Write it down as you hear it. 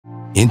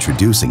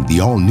Introducing the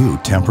all-new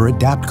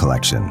Tempur-Adapt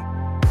collection,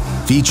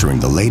 featuring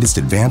the latest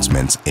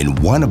advancements in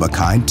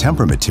one-of-a-kind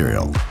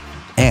Tempur-Material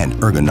and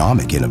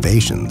ergonomic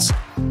innovations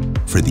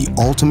for the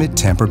ultimate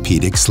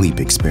Tempur-Pedic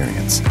sleep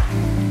experience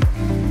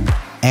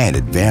and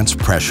advanced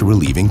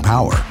pressure-relieving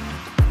power.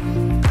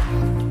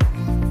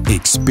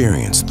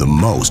 Experience the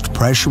most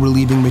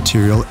pressure-relieving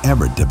material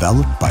ever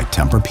developed by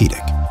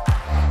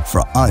Tempur-Pedic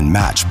for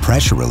unmatched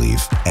pressure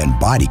relief and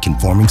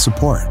body-conforming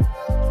support,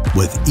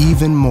 with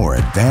even more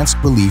advanced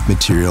relief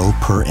material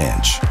per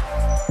inch.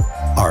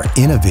 Our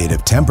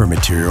innovative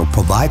Tempur-Material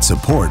provides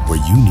support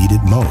where you need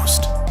it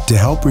most to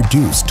help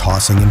reduce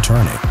tossing and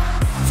turning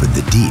for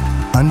the deep,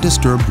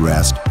 undisturbed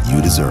rest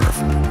you deserve.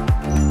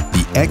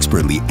 The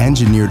expertly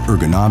engineered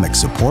ergonomic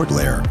support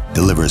layer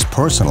delivers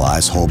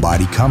personalized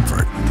whole-body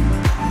comfort.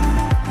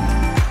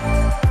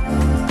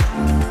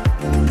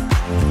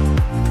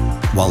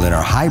 While in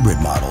our hybrid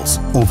models,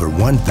 over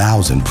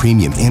 1,000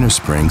 premium inner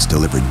springs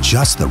deliver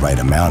just the right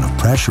amount of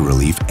pressure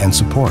relief and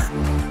support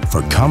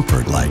for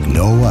comfort like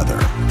no other.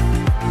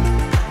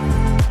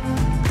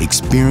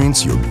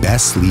 Experience your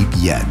best sleep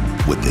yet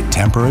with the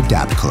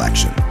Tempur-Adapt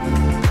collection.